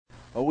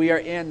Well, we are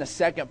in the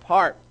second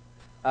part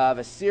of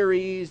a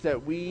series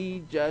that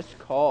we just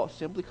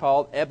simply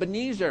called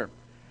Ebenezer.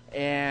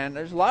 And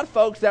there's a lot of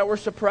folks that were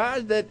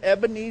surprised that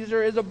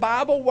Ebenezer is a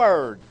Bible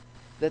word,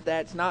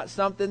 that's not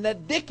something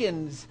that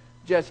Dickens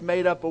just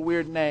made up a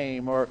weird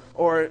name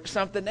or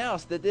something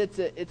else, that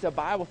it's a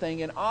Bible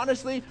thing. And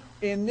honestly,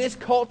 in this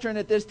culture and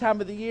at this time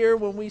of the year,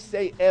 when we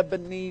say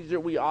Ebenezer,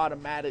 we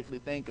automatically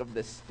think of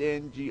the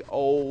stingy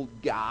old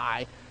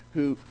guy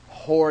who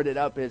hoarded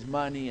up his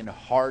money and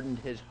hardened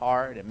his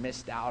heart and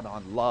missed out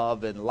on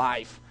love and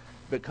life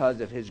because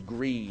of his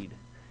greed.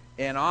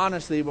 And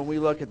honestly, when we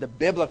look at the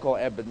biblical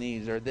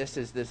Ebenezer, this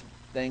is this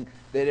thing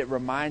that it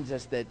reminds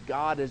us that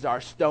God is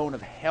our stone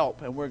of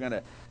help, and we're going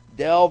to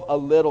delve a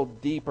little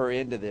deeper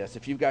into this.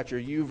 If you've got your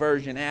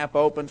YouVersion app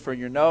open for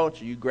your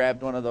notes, or you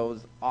grabbed one of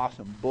those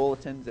awesome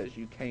bulletins as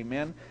you came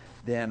in,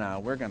 then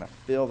we're going to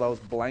fill those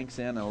blanks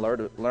in and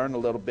learn a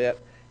little bit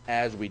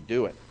as we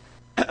do it.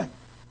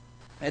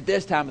 At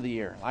this time of the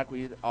year, like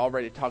we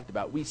already talked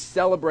about, we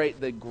celebrate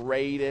the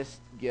greatest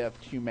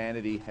gift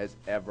humanity has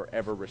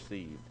ever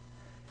received,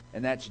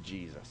 and that's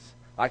Jesus.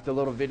 Like the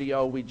little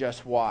video we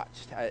just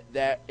watched,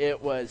 that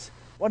it was,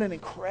 what an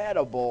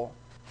incredible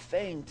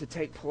thing to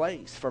take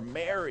place for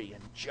Mary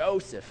and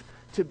Joseph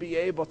to be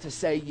able to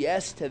say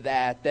yes to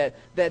that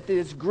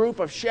this group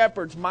of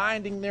shepherds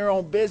minding their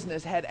own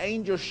business had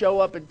angels show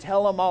up and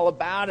tell them all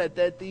about it,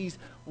 that these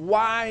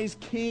wise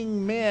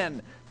king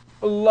men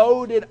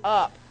loaded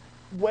up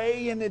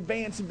way in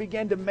advance and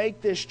began to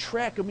make this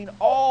trek. I mean,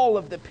 all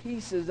of the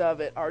pieces of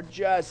it are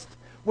just,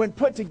 when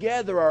put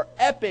together, are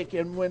epic,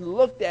 and when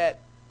looked at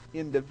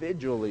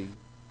individually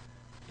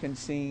can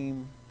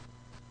seem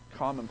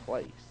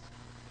commonplace.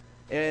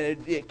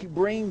 And it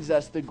brings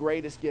us the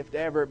greatest gift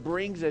ever. It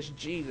brings us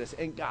Jesus,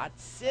 and God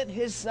sent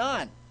His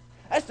Son.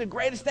 That's the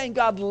greatest thing.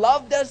 God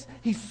loved us.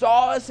 He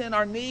saw us in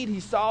our need. He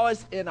saw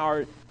us in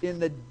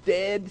the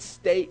dead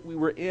state we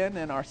were in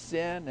our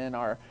sin and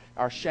our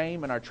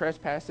shame and our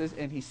trespasses,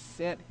 and He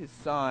sent His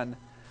Son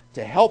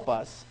to help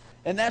us.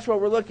 And that's what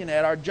we're looking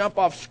at. Our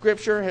jump-off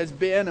scripture has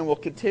been and will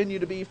continue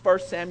to be 1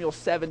 Samuel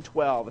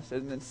 7:12. It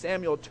says, and then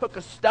Samuel took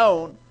a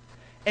stone,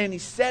 and he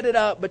set it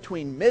up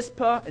between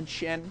Mizpah and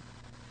Shen,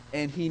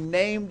 and he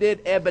named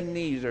it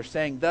Ebenezer,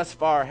 saying, thus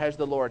far has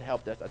the Lord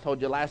helped us. I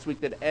told you last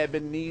week that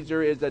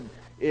Ebenezer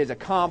is a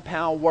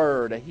compound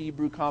word, a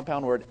Hebrew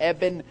compound word.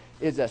 Eben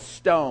is a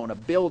stone, a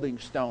building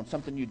stone,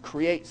 something you'd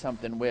create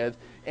something with.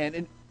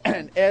 And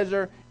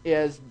Ezer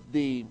is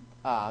the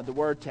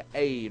word to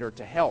aid or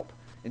to help.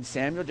 And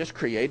Samuel just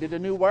created a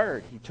new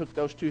word. He took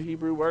those two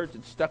Hebrew words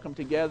and stuck them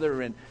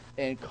together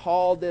and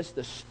called this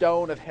the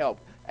stone of help.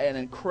 An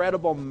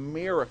incredible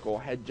miracle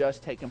had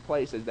just taken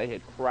place as they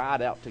had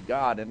cried out to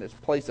God in this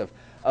place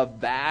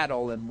of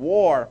battle and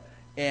war.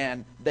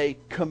 And they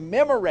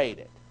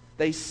commemorated,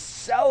 they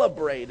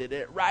celebrated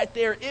it right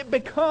there. It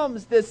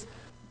becomes this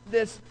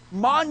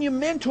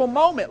monumental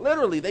moment.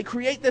 Literally, they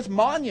create this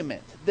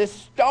monument, this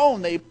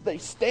stone. They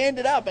stand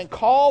it up and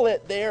call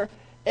it their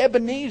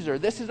Ebenezer.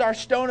 This is our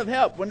stone of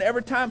help.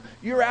 Whenever time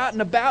you're out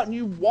and about and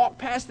you walk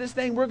past this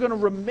thing, we're going to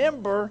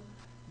remember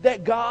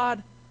that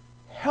God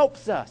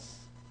helps us.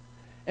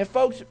 And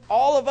folks,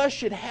 all of us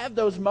should have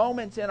those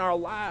moments in our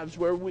lives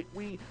where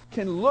we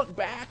can look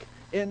back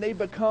and they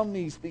become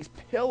these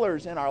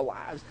pillars in our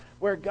lives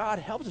where God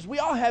helps us. We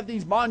all have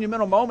these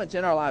monumental moments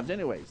in our lives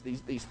anyways.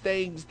 These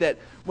things that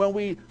when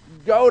we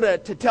go to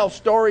tell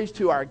stories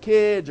to our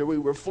kids or we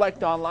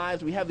reflect on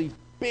lives, we have these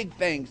big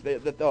things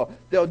that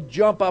they'll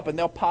jump up and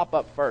they'll pop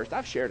up first.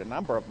 I've shared a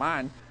number of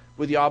mine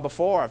with y'all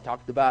before. I've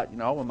talked about,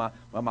 when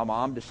my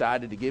mom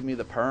decided to give me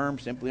the perm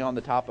simply on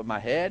the top of my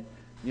head,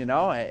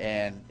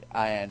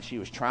 and she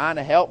was trying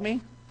to help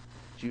me.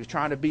 She was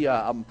trying to be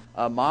a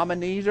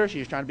mama-neezer. She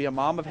was trying to be a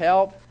mom of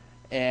help,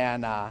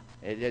 and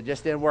it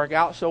just didn't work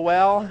out so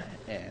well.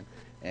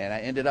 And I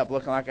ended up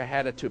looking like I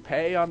had a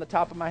toupee on the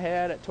top of my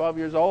head at 12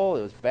 years old.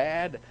 It was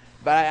bad,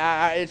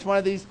 but it's one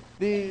of these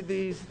big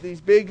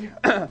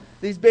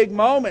these big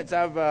moments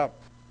I've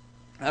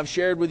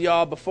shared with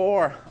y'all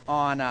before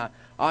on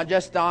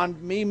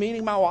me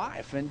meeting my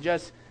wife, and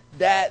just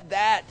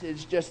that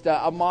is just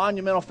a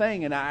monumental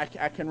thing. And I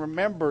can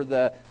remember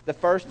the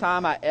first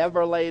time I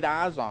ever laid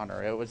eyes on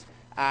her. It was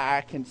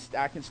I can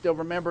still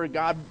remember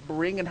God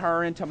bringing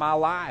her into my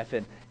life,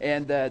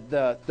 and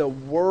the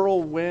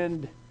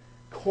whirlwind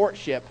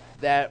courtship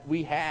that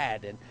we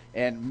had,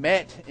 and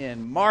met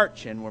in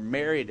March and were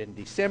married in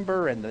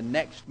December, and the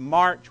next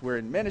March we're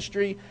in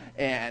ministry,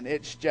 and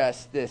it's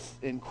just this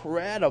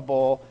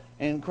incredible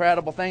thing.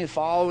 The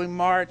following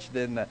March,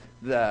 then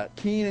the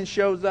Keenan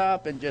shows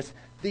up, and just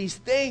these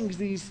things,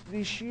 these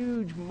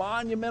huge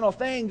monumental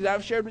things.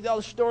 I've shared with y'all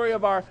the story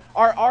of our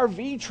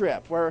RV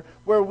trip where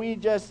we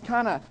just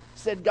kind of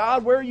said,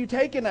 God, where are you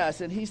taking us?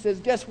 And He says,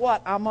 guess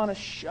what? I'm going to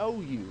show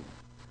you.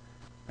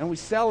 And we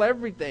sell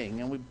everything,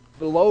 and we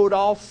load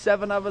all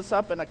 7 of us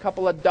up and a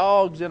couple of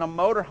dogs in a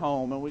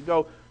motorhome, and we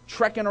go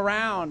trekking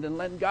around and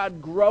letting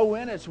God grow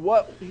in us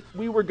what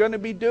we were going to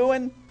be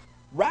doing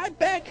right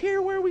back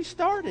here where we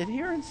started,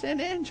 here in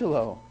San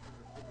Angelo.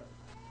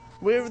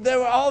 There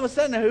were all of a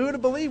sudden, who would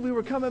have believed we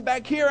were coming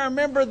back here? I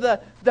remember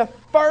the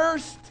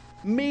first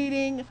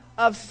meeting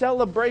of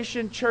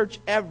Celebration Church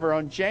ever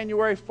on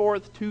January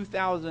 4th,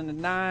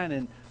 2009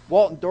 in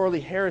Walton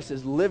Dorley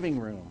Harris's living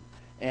room.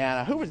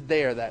 And who was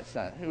there that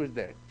Sunday? Who was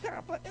there?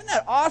 Isn't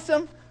that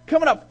awesome?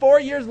 Coming up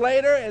 4 years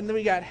later, and then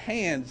we got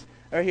hands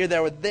right here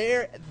that were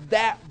there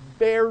that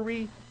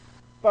very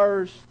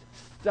first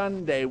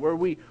Sunday where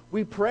we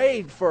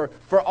prayed for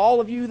all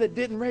of you that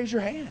didn't raise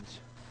your hands.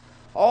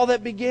 All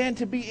that began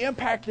to be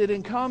impacted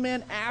and come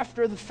in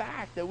after the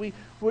fact. That we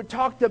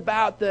talked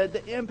about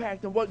the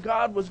impact and what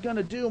God was going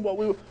to do and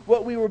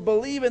what we were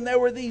believing. There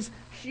were these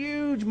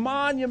huge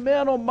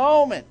monumental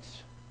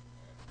moments.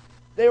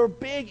 They were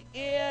big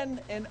in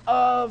and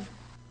of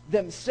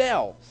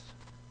themselves.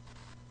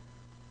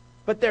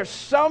 But there's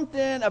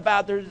something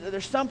about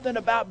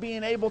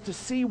being able to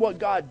see what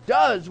God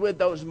does with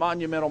those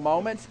monumental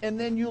moments, and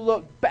then you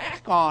look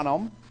back on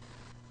them,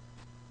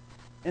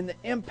 and the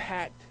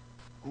impact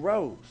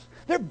grows.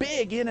 They're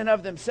big in and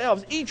of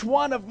themselves. Each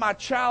one of my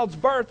child's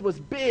birth was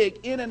big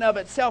in and of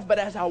itself, but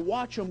as I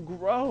watch them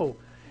grow,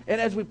 and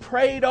as we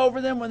prayed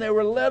over them when they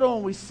were little,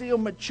 and we see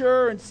them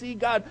mature and see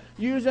God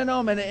using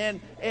them,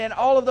 and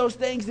all of those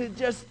things,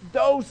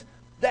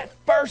 that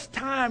first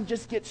time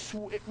just gets,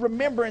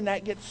 remembering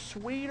that gets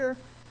sweeter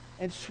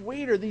and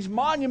sweeter. These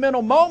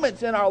monumental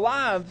moments in our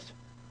lives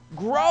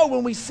grow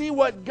when we see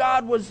what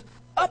God was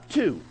up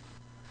to.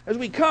 As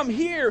we come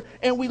here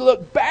and we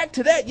look back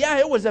to that, yeah,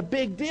 it was a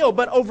big deal.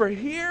 But over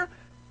here,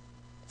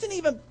 it's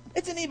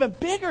an even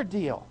bigger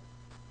deal.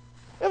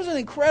 It was an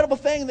incredible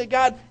thing that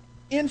God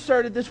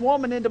inserted this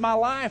woman into my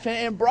life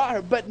and brought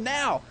her. But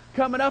now,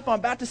 coming up, I'm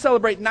about to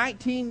celebrate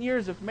 19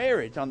 years of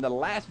marriage on the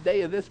last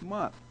day of this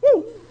month.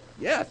 Woo!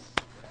 Yes,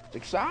 it's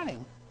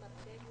exciting.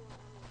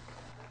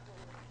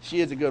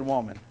 She is a good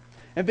woman.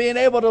 And being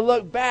able to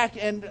look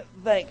back and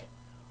think,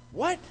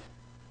 what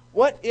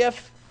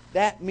if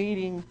that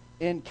meeting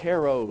in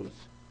Caro's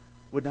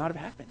would not have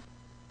happened?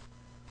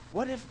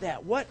 What if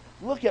that?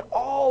 Look at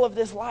all of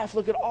this life.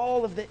 Look at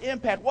all of the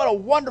impact. What a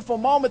wonderful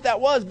moment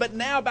that was. But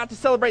now about to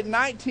celebrate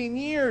 19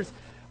 years.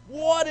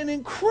 What an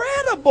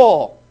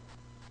incredible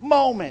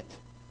moment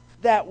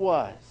that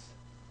was.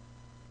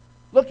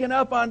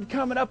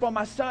 Coming up on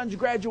my son's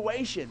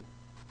graduation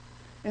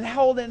and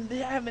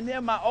having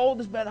him, my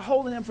oldest man,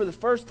 holding him for the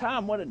first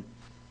time. What an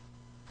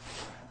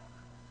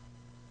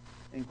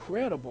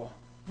incredible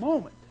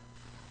moment.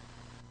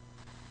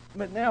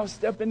 But now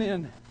stepping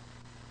in,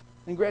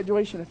 and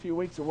graduation a few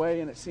weeks away,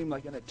 and it seemed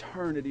like an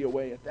eternity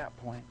away at that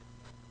point.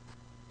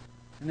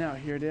 And now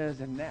here it is,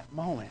 in that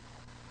moment,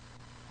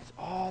 it's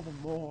all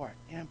the more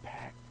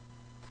impact,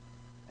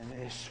 and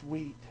it is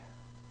sweet.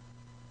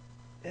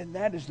 And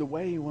that is the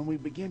way when we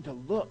begin to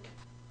look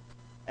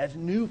as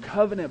new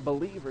covenant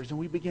believers, and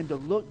we begin to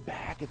look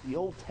back at the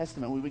Old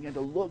Testament, we begin to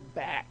look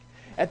back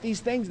at these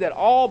things that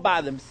all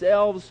by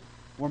themselves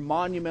were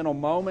monumental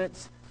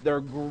moments. Their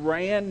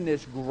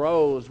grandness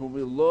grows when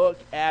we look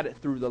at it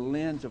through the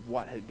lens of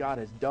what God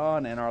has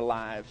done in our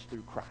lives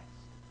through Christ.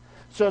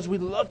 So as we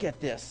look at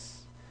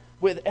this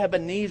with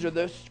Ebenezer,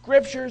 the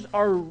scriptures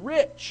are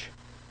rich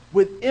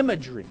with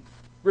imagery,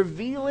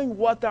 revealing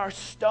what our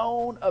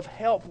stone of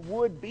help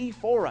would be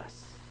for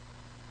us.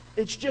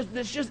 It's just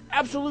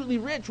absolutely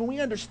rich when we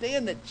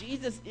understand that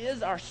Jesus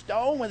is our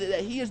stone,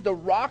 that He is the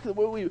rock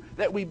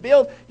that we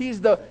build.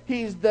 He's the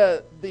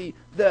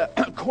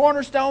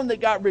cornerstone that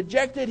got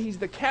rejected. He's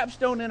the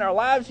capstone in our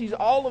lives. He's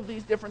all of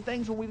these different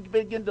things. When we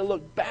begin to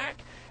look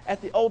back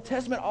at the Old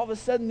Testament, all of a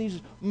sudden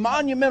these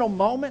monumental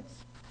moments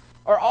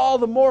are all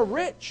the more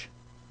rich.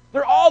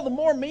 They're all the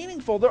more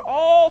meaningful. They're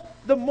all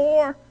the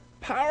more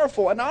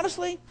powerful. And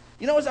honestly,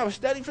 as I was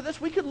studying for this,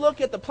 we could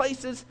look at the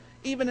places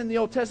even in the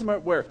Old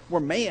Testament where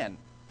man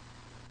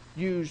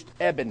used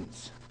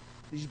ebons,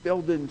 these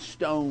building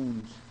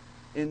stones,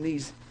 in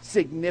these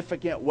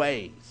significant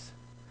ways.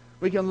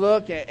 We can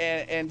look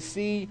and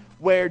see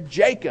where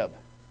Jacob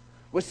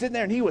was sitting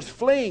there and he was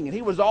fleeing and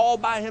he was all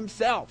by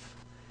himself.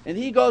 And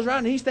he goes around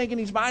and he's thinking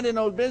he's minding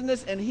no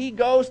business, and he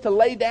goes to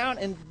lay down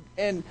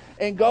and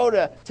go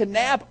to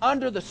nap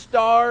under the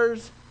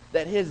stars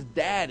that his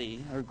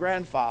daddy or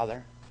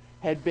grandfather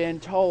had been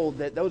told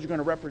that those are going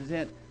to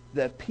represent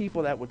the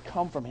people that would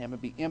come from him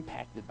and be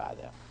impacted by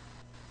them.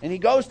 And he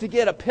goes to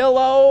get a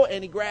pillow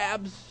and he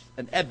grabs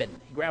an ebon.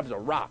 He grabs a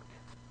rock.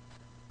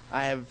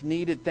 I have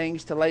needed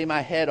things to lay my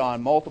head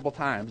on multiple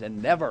times,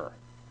 and never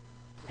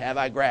have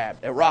I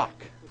grabbed a rock.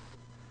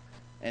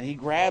 And he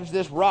grabs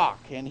this rock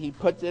and he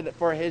puts it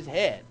for his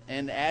head.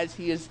 And as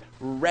he is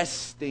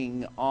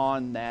resting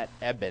on that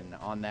ebon,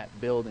 on that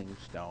building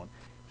stone,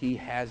 he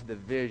has the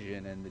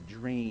vision and the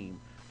dream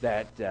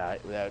that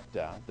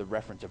the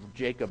reference of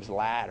Jacob's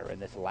ladder,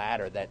 and this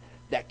ladder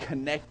that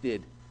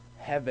connected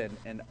heaven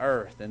and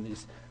earth, and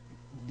this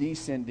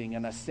descending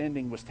and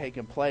ascending was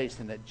taking place,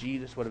 and that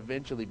Jesus would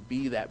eventually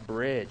be that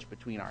bridge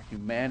between our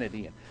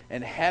humanity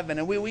and heaven.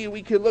 And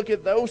we could look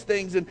at those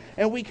things,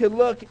 and we could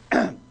look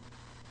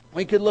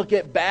we could look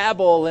at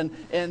Babel and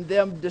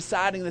them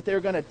deciding that they're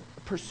going to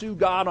pursue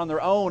God on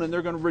their own, and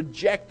they're going to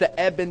reject the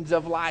ebbings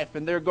of life,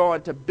 and they're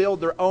going to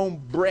build their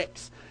own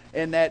bricks,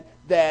 and that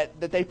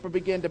they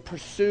begin to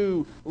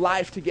pursue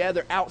life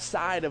together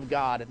outside of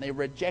God, and they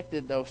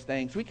rejected those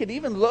things. We could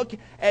even look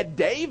at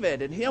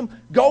David and him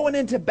going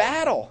into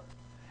battle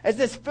as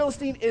this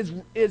Philistine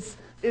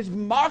is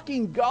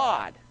mocking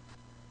God.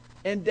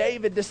 And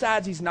David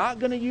decides he's not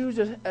going to use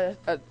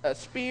a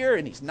spear,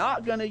 and he's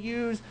not going to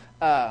use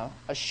a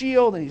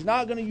shield, and he's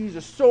not going to use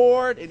a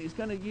sword, and he's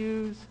going to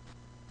use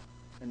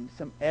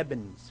some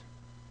ebons.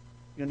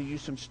 He's going to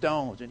use some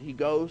stones, and he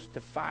goes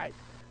to fight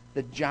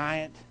the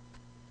giant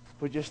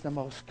with just the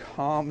most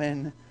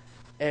common,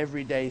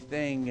 everyday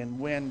thing, and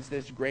wins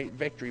this great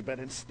victory. But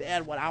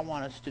instead, what I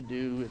want us to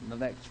do in the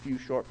next few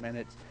short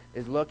minutes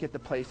is look at the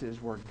places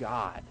where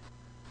God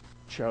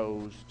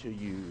chose to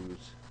use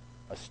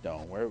a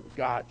stone, where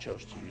God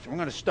chose to use. We're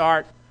going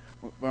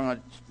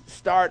to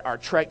start our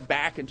trek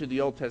back into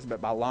the Old Testament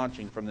by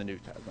launching from the New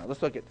Testament.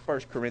 Let's look at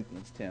 1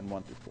 Corinthians 10,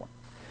 1 through 4.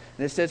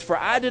 And it says, "For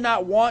I do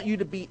not want you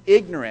to be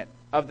ignorant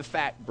of the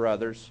fact,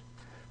 brothers,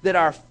 that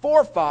our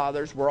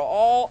forefathers were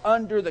all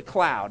under the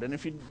cloud." And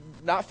if you're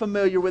not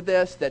familiar with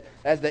this, that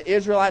as the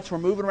Israelites were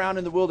moving around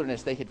in the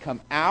wilderness, they had come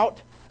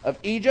out of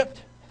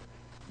Egypt.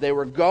 They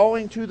were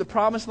going to the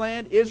promised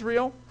land,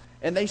 Israel,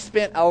 and they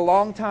spent a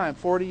long time,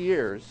 40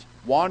 years,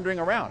 wandering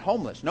around,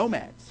 homeless,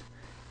 nomads.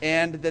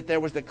 And that there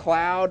was the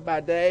cloud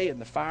by day and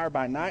the fire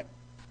by night.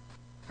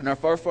 And our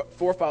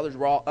forefathers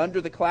were all under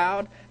the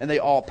cloud, and they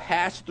all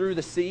passed through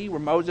the sea, where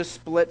Moses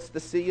splits the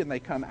sea, and they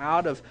come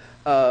out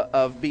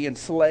of being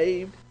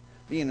enslaved,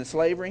 being in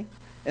slavery.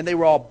 And they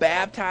were all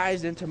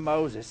baptized into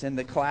Moses in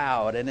the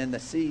cloud and in the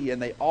sea,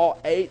 and they all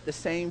ate the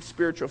same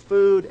spiritual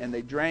food, and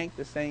they drank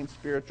the same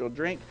spiritual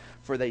drink,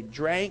 for they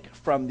drank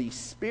from the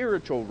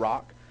spiritual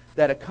rock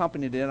that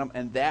accompanied them,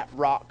 and that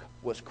rock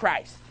was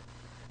Christ.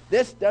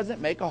 This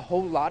doesn't make a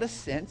whole lot of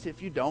sense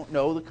if you don't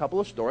know the couple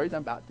of stories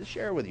I'm about to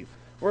share with you.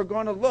 We're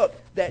going to look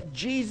that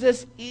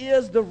Jesus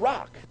is the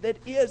rock, that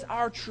is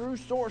our true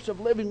source of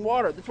living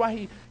water. That's why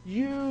he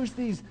used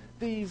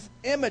these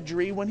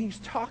imagery when he's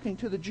talking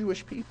to the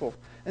Jewish people.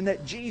 And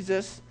that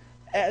Jesus,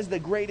 as the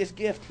greatest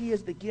gift, he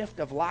is the gift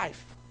of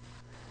life.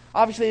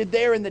 Obviously,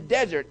 there in the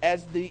desert,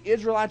 as the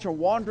Israelites are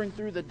wandering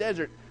through the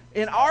desert,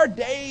 in our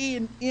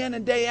day in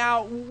and day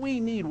out, we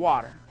need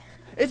water.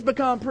 It's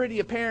become pretty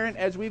apparent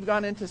as we've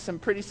gone into some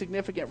pretty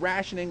significant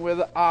rationing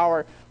with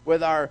our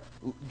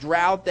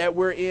drought that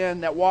we're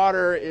in, that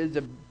water is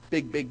a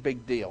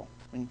big deal.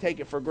 We can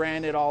take it for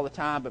granted all the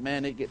time, but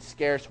man, it gets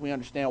scarce. We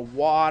understand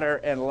water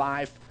and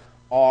life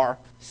are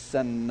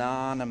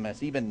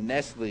synonymous. Even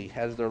Nestle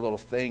has their little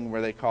thing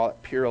where they call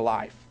it pure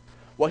life.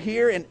 Well,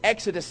 here in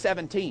Exodus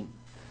 17,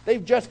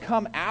 they've just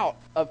come out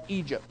of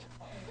Egypt.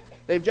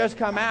 They've just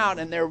come out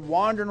and they're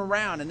wandering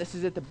around, and this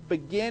is at the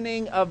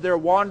beginning of their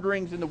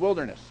wanderings in the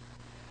wilderness.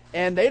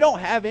 And they don't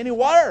have any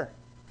water.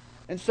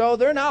 And so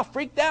they're now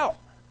freaked out.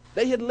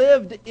 They had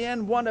lived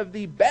in one of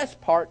the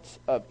best parts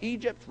of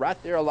Egypt, right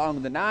there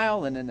along the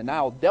Nile, and in the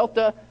Nile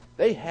Delta,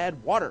 they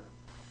had water.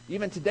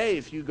 Even today,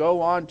 if you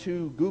go on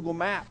to Google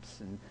Maps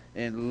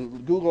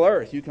and Google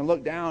Earth, you can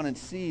look down and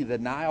see the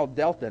Nile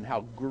Delta and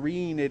how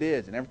green it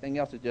is, and everything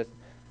else is just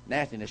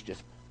nasty, and it's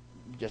just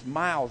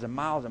miles and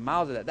miles and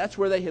miles of that. That's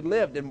where they had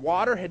lived, and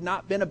water had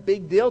not been a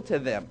big deal to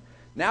them.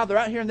 Now they're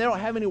out here and they don't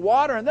have any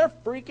water, and they're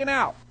freaking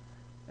out.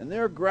 And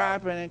they're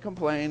griping and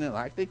complaining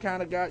like they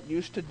kind of got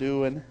used to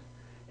doing.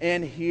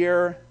 And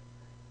here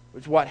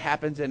is what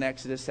happens in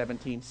Exodus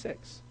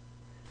 17:6.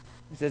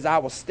 It says, "I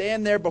will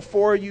stand there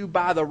before you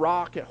by the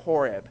rock at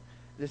Horeb."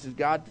 This is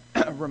God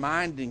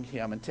reminding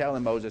him and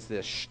telling Moses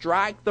this.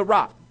 "Strike the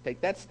rock."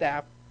 Take that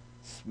staff,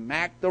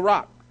 smack the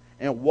rock,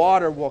 and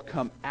water will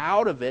come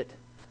out of it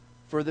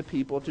for the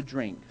people to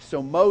drink.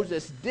 So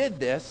Moses did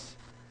this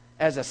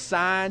as a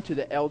sign to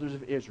the elders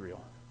of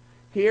Israel.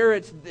 Here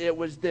it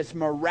was this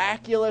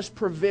miraculous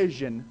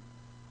provision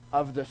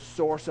of the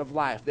source of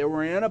life. They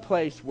were in a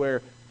place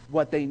where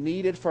what they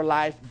needed for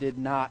life did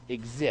not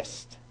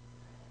exist.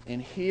 And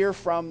here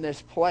from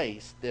this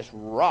place, this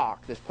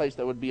rock, this place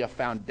that would be a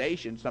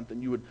foundation,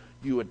 something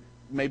you would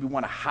maybe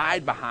want to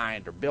hide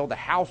behind or build a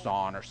house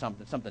on or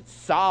something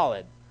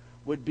solid,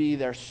 would be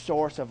their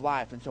source of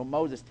life. And so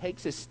Moses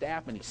takes his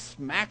staff and he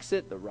smacks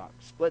it, the rock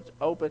splits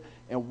open,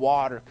 and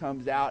water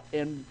comes out,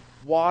 and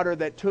water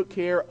that took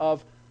care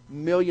of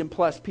 1 million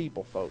plus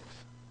people, folks.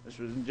 This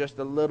wasn't just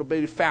a little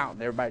bitty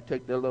fountain everybody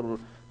took their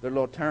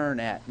little turn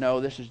at. No,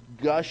 this is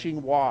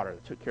gushing water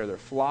that took care of their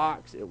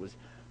flocks. It was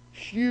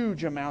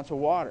huge amounts of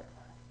water.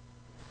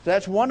 So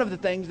that's one of the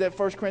things that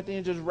 1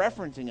 Corinthians is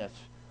referencing us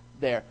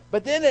there.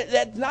 But then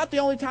that's not the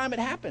only time it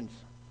happens.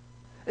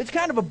 It's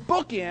kind of a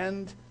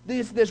bookend.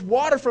 This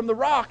water from the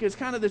rock is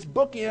kind of this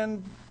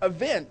bookend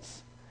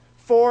events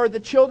for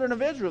the children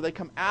of Israel. They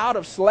come out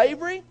of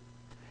slavery,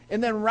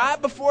 and then right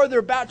before they're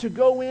about to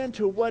go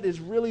into what is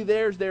really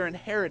theirs, their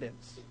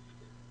inheritance,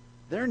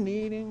 they're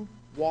needing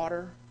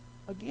water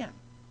again.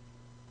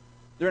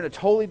 They're in a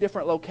totally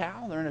different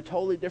locale. They're in a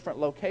totally different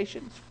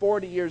location. It's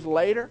 40 years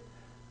later.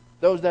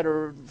 Those that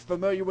are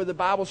familiar with the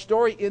Bible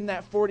story, in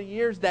that 40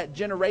 years, that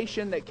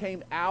generation that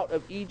came out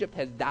of Egypt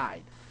has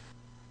died.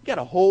 You got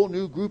a whole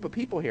new group of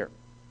people here.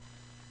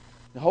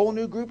 A whole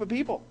new group of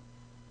people.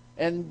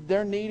 And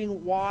they're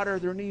needing water.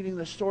 They're needing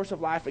the source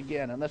of life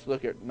again. And let's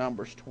look at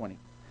Numbers 20. It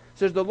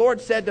says, the Lord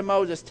said to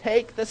Moses,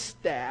 take the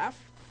staff.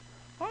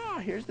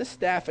 Here's the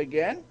staff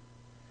again.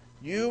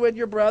 You and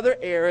your brother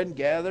Aaron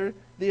gather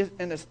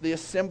the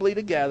assembly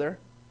together.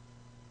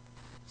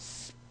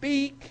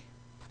 Speak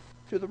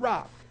to the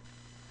rock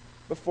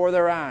before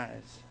their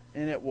eyes,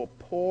 and it will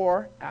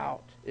pour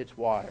out its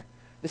water.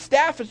 The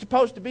staff is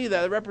supposed to be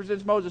there. That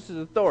represents Moses'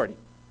 authority.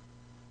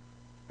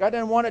 God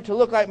didn't want it to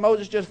look like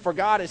Moses just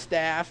forgot his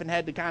staff and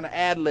had to kind of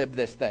ad-lib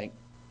this thing.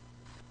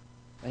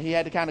 And he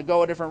had to kind of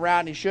go a different route,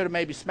 and he should have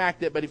maybe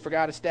smacked it, but he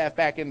forgot his staff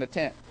back in the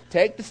tent.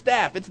 Take the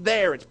staff. It's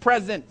there. It's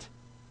present.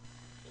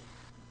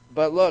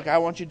 But look, I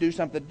want you to do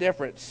something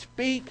different.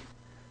 Speak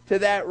to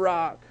that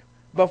rock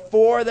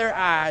before their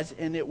eyes,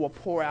 and it will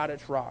pour out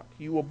its rock.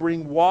 You will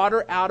bring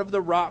water out of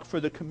the rock for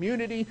the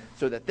community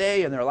so that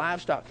they and their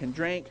livestock can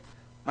drink.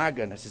 My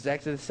goodness, it's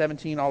Exodus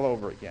 17 all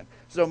over again.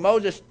 So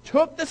Moses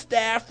took the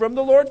staff from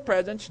the Lord's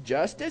presence,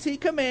 just as he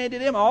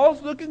commanded him.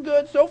 All's looking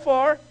good so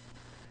far.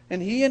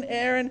 And he and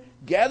Aaron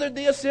gathered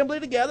the assembly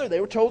together. They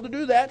were told to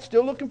do that,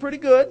 still looking pretty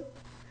good.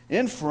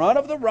 In front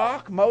of the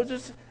rock,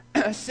 Moses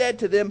said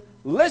to them,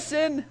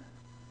 listen,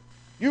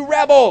 you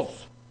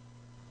rebels.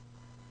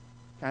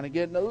 Kind of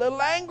getting a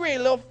little angry, a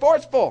little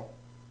forceful.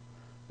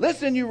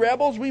 Listen, you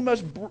rebels, we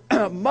must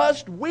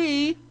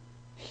we,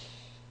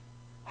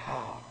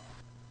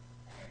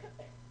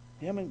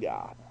 him and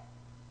God,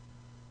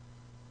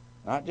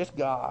 not just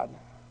God,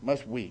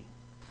 must we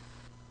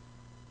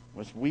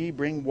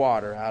bring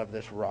water out of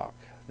this rock.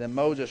 Then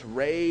Moses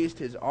raised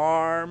his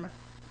arm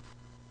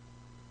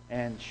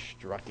and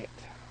struck it.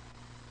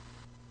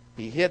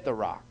 He hit the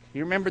rock.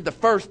 He remembered the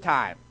first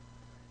time.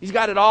 He's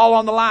got it all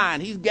on the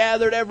line. He's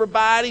gathered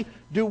everybody.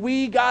 Do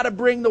we got to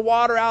bring the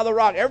water out of the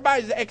rock?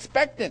 Everybody's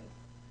expectant.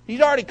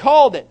 He's already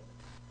called it.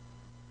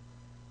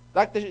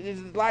 Like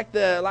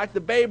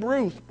the Babe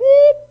Ruth.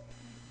 Whoop!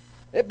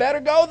 It better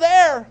go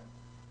there.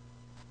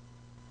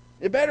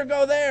 It better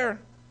go there.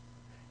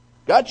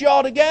 Got you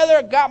all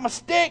together. Got my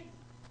stick.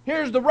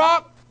 Here's the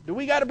rock. Do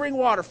we got to bring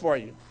water for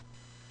you?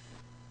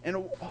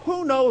 And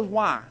who knows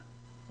why?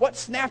 What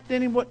snapped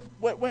in him?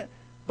 What went?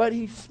 But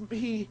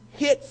he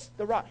hits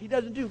the rock. He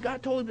doesn't do.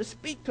 God told him to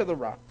speak to the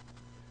rock.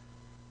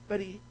 But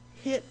he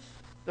hits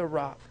the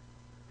rock.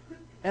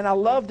 And I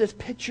love this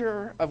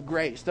picture of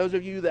grace. Those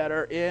of you that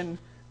are in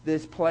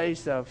this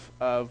place of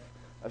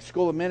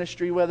School of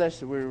Ministry with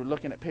us, we're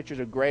looking at pictures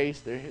of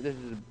grace.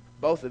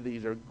 Both of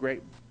these are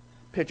great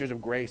pictures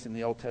of grace in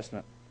the Old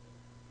Testament.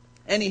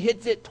 And he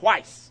hits it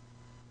twice.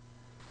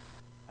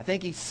 I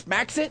think he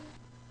smacks it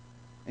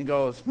and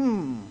goes,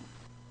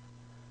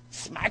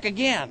 smack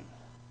again.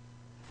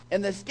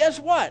 And this, guess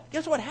what?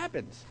 Guess what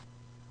happens?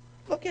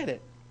 Look at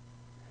it.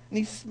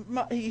 And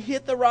he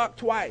hit the rock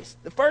twice.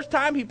 The first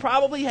time he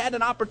probably had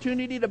an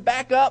opportunity to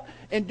back up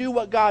and do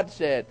what God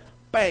said.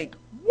 Bang.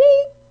 Woo!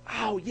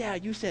 Oh, yeah,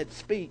 you said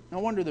speak. No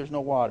wonder there's no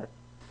water.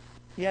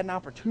 He had an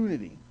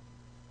opportunity.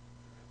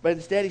 But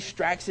instead he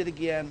strikes it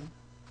again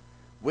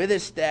with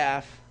his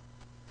staff.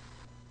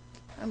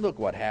 And look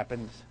what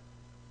happens.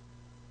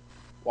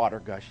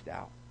 Water gushed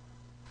out.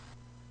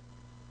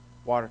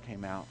 Water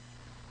came out.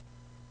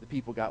 The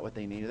people got what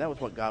they needed. That was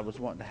what God was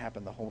wanting to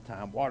happen the whole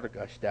time. Water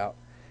gushed out.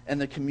 And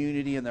the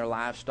community and their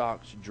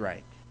livestock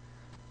drank.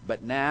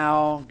 But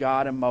now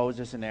God and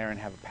Moses and Aaron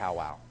have a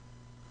powwow.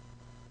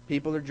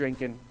 People are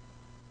drinking.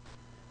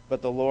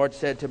 But the Lord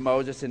said to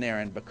Moses and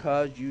Aaron,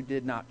 because you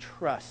did not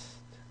trust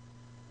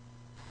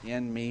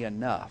in me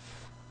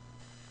enough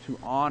to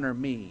honor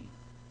me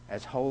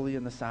as holy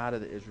in the sight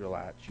of the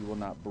Israelites, you will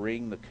not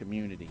bring the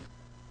community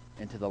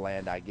into the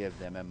land I give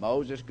them. And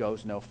Moses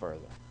goes no further.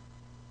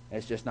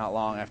 It's just not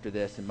long after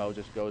this, and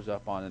Moses goes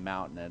up on the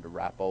mountain at a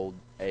ripe old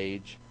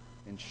age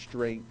and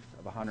strength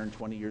of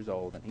 120 years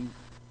old, and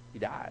he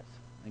dies.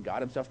 And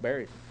God himself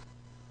buries him.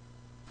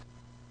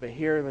 But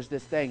here was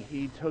this thing.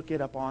 He took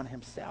it upon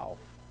himself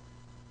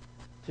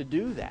to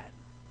do that.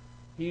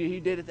 He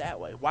did it that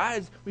way.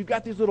 We've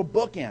got these little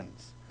bookends.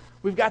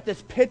 We've got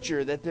this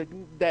picture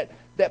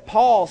that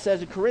Paul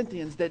says in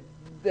Corinthians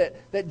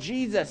that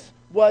Jesus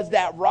was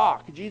that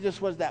rock. Jesus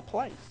was that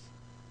place.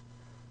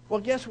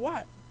 Well, guess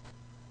what?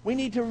 We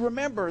need to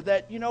remember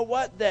that, you know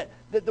what, that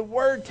the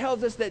Word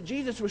tells us that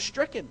Jesus was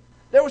stricken.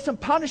 There was some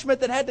punishment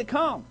that had to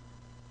come.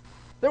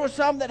 There was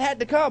some that had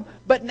to come.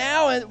 But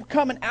now,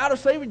 coming out of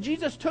slavery,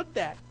 Jesus took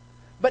that.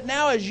 But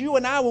now as you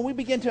and I, when we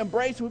begin to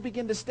embrace, we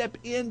begin to step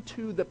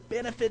into the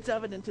benefits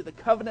of it, into the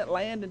covenant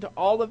land, into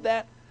all of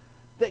that,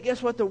 that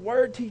guess what? The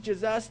Word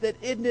teaches us that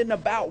it isn't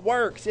about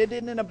works. It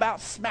isn't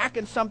about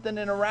smacking something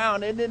in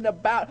around. It isn't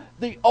about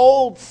the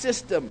old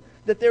system,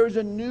 that there is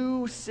a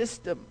new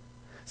system.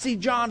 See,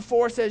 John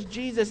 4 says,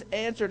 Jesus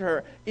answered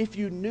her, if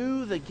you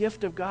knew the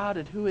gift of God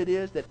and who it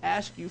is that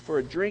asked you for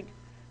a drink,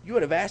 you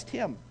would have asked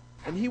him,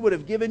 and he would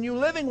have given you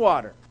living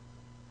water.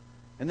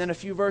 And then a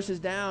few verses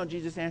down,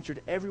 Jesus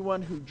answered,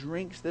 everyone who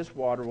drinks this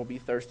water will be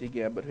thirsty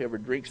again, but whoever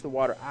drinks the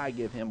water I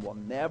give him will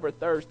never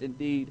thirst.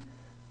 Indeed,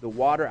 the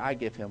water I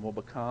give him will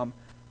become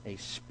a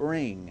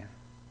spring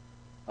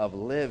of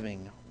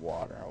living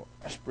water,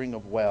 a spring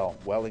of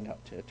welling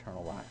up to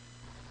eternal life.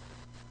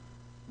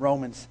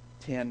 Romans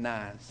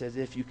 10:9 says,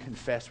 if you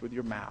confess with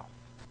your mouth,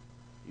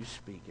 you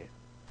speak it,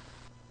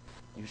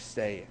 you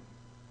say it.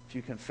 If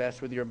you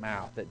confess with your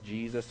mouth that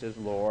Jesus is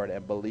Lord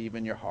and believe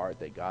in your heart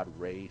that God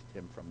raised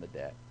him from the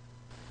dead,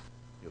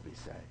 you'll be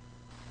saved.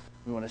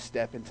 We want to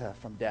step into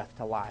from death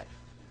to life.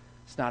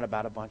 It's not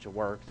about a bunch of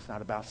works. It's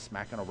not about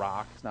smacking a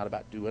rock. It's not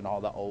about doing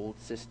all the old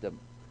system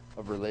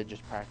of religious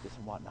practice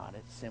and whatnot.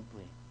 It's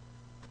simply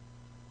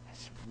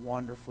as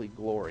wonderfully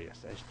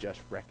glorious as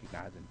just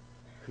recognizing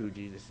who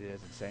Jesus is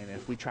and saying that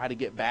if we try to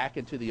get back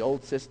into the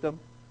old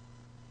system,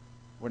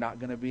 we're not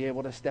going to be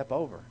able to step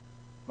over.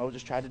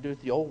 Moses tried to do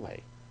it the old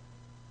way.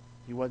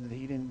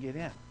 He didn't get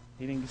in.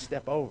 He didn't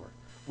step over.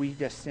 We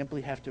just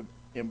simply have to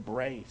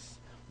embrace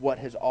what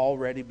has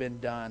already been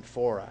done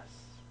for us.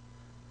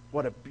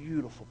 What a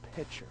beautiful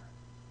picture.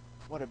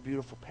 What a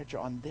beautiful picture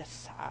on this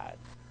side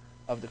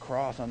of the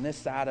cross, on this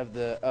side of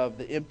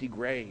the empty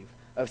grave,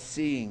 of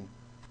seeing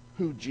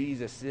who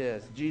Jesus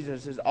is.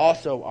 Jesus is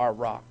also our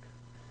rock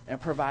and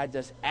provides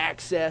us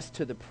access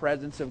to the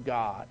presence of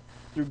God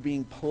through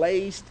being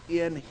placed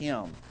in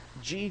him.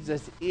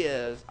 Jesus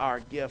is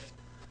our gift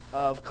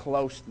of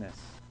closeness.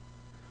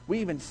 We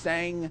even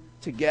sang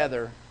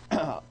together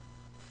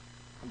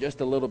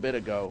just a little bit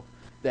ago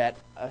that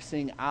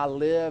sing, I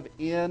live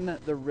in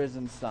the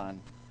risen Son.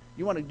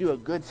 You want to do a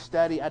good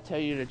study, I tell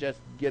you to just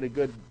get a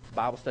good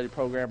Bible study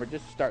program or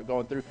just start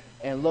going through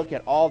and look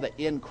at all the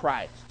in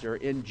Christ or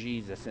in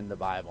Jesus in the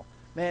Bible.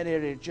 Man,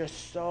 it is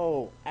just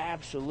so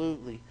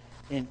absolutely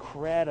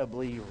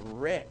incredibly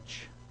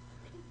rich.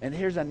 And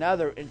here's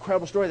another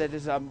incredible story that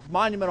is a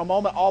monumental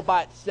moment all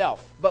by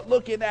itself. But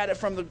looking at it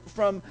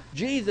from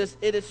Jesus,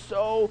 it is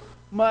so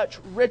much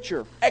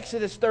richer.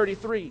 Exodus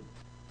 33.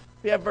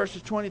 We have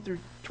verses 20 through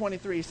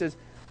 23. He says,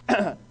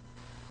 and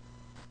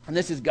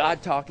this is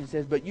God talking,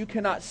 says, but you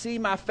cannot see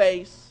my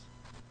face,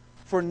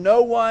 for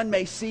no one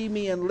may see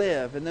me and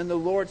live. And then the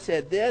Lord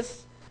said,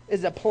 this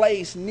is a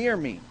place near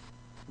me.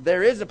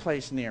 There is a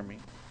place near me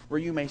where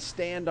you may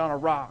stand on a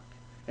rock.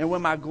 And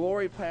when my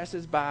glory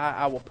passes by,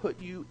 I will put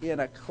you in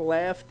a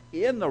cleft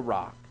in the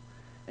rock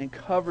and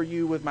cover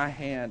you with my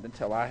hand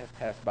until I have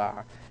passed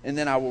by. And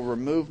then I will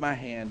remove my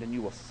hand, and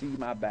you will see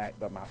my back,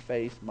 but my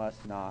face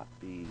must not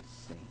be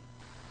seen.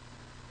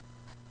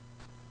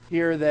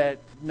 Hear that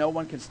no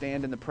one can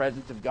stand in the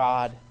presence of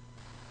God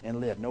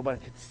and live. Nobody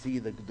can see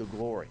the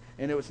glory.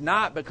 And it was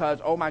not because,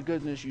 oh my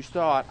goodness, you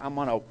saw it, I'm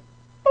going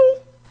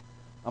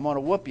to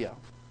whoop you.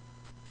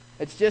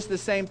 It's just the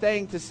same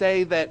thing to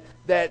say that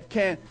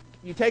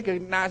you take a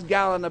nice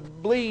gallon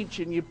of bleach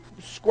and you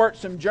squirt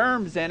some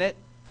germs in it.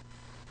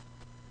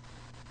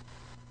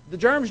 The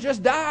germs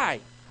just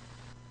die.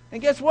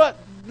 And guess what?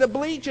 The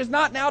bleach is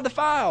not now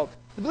defiled.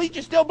 The bleach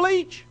is still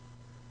bleach.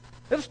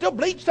 It'll still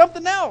bleach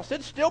something else.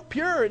 It's still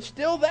pure. It's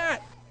still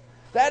that.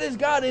 That is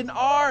God in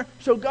our.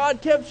 So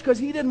God kept, because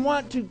He didn't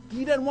want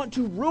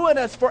to ruin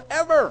us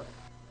forever.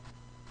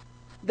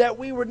 That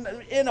we were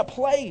in a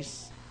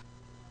place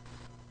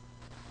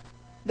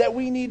that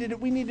we needed to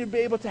be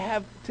able to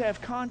have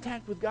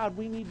contact with God.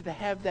 We needed to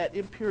have that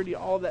impurity,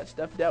 all that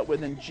stuff dealt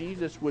with, and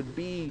Jesus would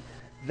be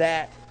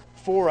that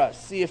for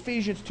us. See,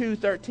 Ephesians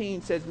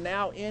 2:13 says,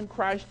 now in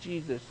Christ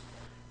Jesus,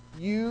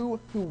 you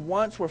who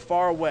once were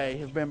far away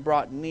have been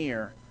brought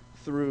near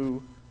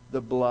through the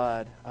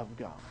blood of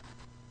God,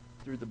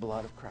 through the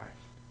blood of Christ.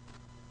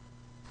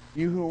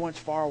 You who were once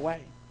far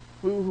away,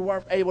 who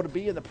weren't able to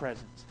be in the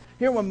presence.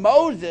 Here when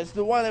Moses,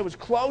 the one that was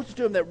closest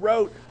to him, that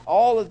wrote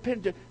all of the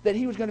pictures, that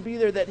he was going to be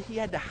there, that he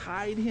had to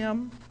hide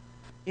him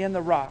in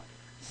the rock.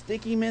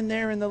 Stick him in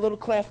there in the little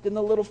cleft, in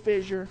the little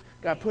fissure.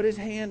 God put his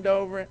hand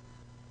over it,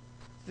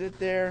 sit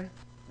there,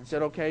 and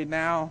said, okay,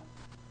 now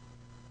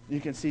you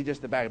can see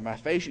just the back of my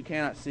face. You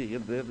cannot see.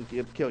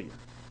 It'll kill you.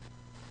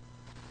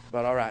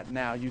 But all right,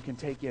 now you can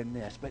take in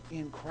this. But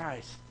in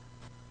Christ,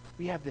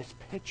 we have this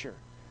picture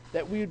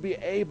that we would be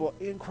able,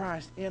 in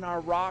Christ, in our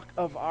rock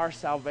of our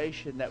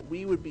salvation, that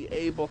we would be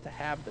able to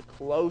have the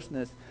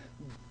closeness,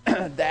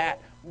 that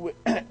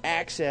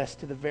access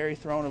to the very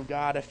throne of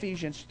God.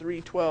 Ephesians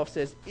 3:12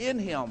 says, in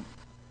Him,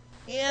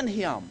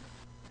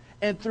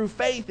 and through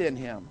faith in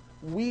Him,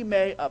 we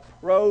may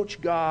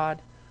approach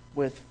God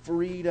with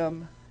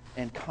freedom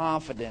and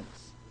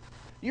confidence.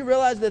 You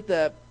realize that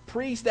the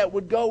priests that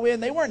would go in,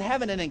 they weren't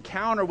having an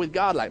encounter with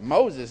God like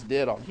Moses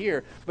did on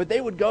here, but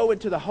they would go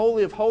into the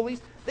Holy of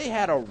Holies. They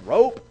had a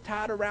rope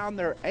tied around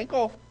their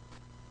ankle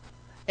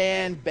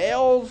and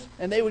bells,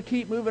 and they would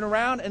keep moving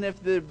around. And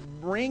if the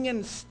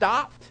ringing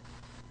stopped,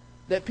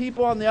 that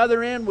people on the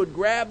other end would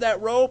grab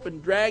that rope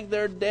and drag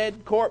their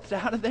dead corpse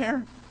out of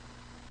there.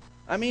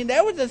 I mean,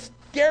 that was a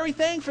scary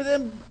thing for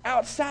them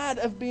outside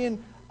of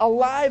being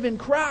alive in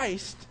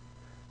Christ,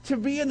 to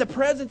be in the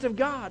presence of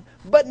God.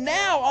 But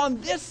now,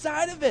 on this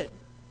side of it,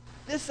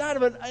 this side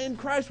of it in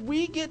Christ,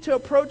 we get to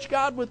approach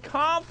God with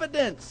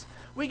confidence.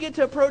 We get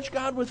to approach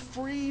God with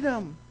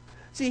freedom.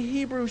 See,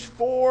 Hebrews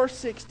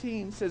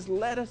 4:16 says,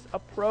 let us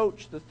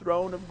approach the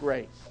throne of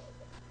grace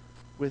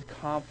with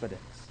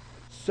confidence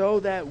so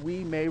that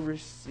we may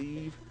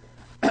receive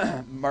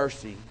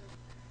mercy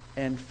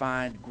and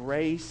find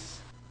grace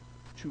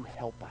to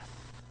help us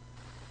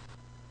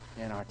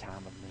in our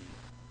time of need.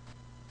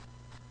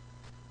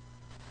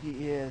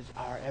 He is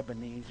our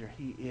Ebenezer.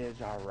 He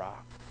is our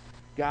rock.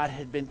 God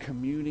had been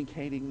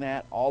communicating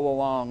that all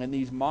along. In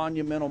these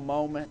monumental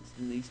moments,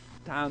 in these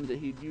times that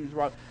he'd used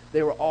rock,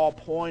 they were all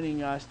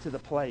pointing us to the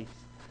place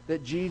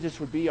that Jesus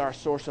would be our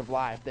source of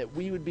life, that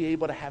we would be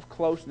able to have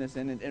closeness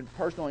and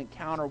personal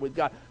encounter with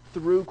God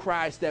through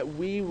Christ, that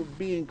we would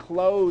be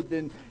clothed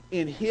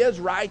in his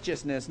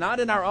righteousness, not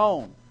in our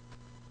own,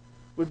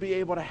 would be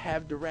able to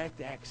have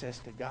direct access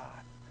to God.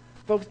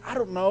 Folks, I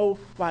don't know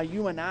why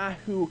you and I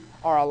who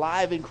are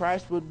alive in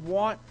Christ would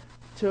want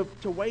to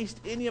waste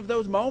any of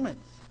those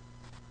moments.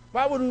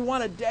 Why would we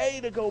want a day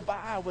to go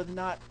by with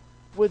not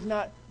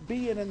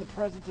being in the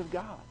presence of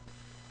God,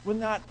 with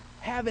not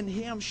having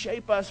him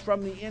shape us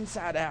from the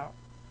inside out?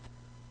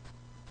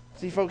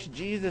 See, folks,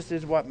 Jesus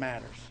is what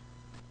matters.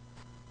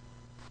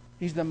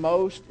 He's the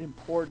most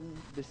important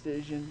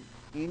decision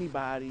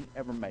anybody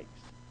ever makes.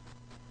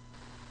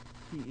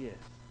 He is.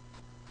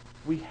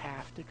 We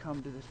have to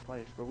come to this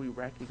place where we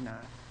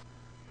recognize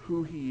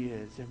who he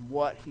is and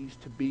what he's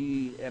to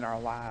be in our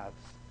lives.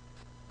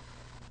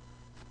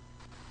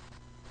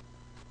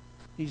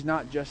 He's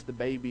not just the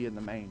baby in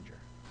the manger.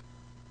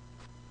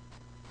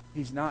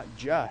 He's not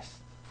just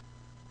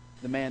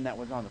the man that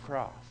was on the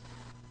cross.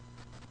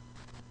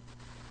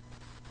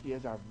 He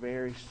is our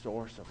very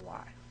source of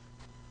life.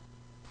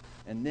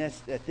 And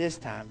at this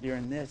time,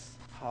 during this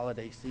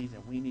holiday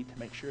season, we need to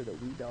make sure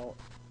that we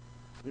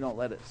don't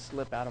let it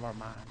slip out of our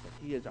minds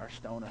that he is our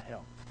stone of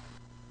help.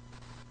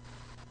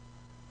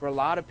 For a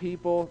lot of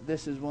people,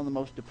 this is one of the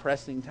most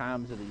depressing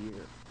times of the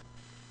year.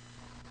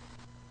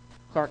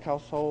 Clark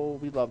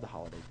household, we love the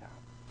holiday time.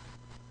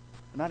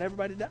 But not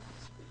everybody does.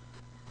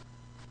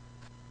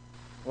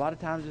 A lot of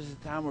times this is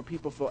a time where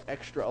people feel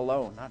extra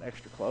alone, not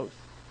extra close.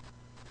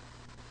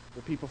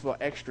 Where people feel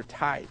extra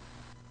tight.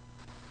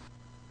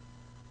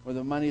 Where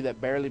the money that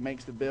barely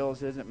makes the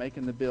bills isn't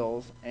making the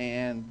bills,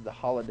 and the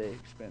holiday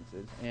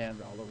expenses and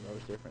all of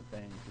those different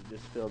things. We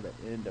just feel the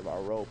end of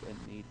our rope and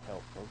need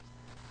help, folks.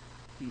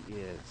 He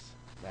is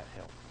that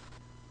help.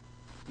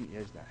 He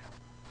is that help.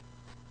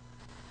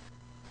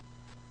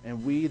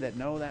 And we that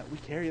know that, we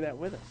carry that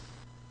with us.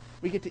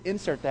 We get to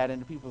insert that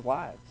into people's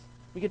lives.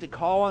 We get to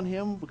call on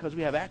him because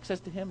we have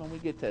access to him, and we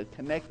get to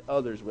connect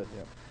others with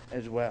him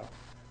as well.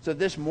 So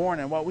this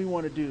morning, what we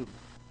want to do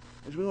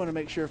is we want to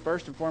make sure,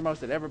 first and foremost,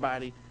 that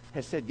everybody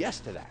has said yes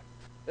to that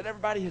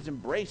everybody has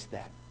embraced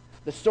that.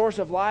 The source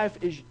of life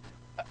is,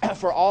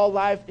 for all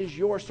life, is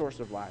your source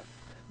of life.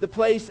 The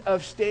place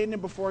of standing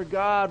before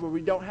God where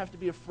we don't have to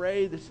be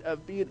afraid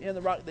of being in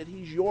the rock, that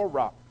he's your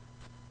rock.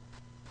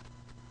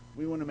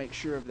 We want to make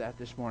sure of that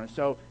this morning.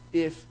 So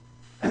if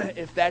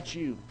that's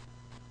you,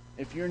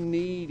 if you're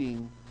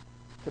needing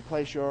to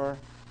place your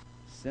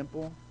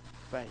simple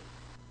faith,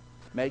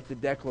 make the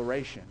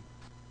declaration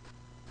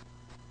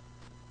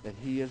that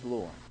he is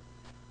Lord.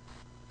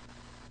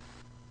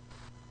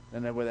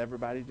 And then with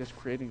everybody just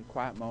creating a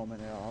quiet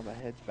moment and all the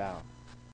heads bowed.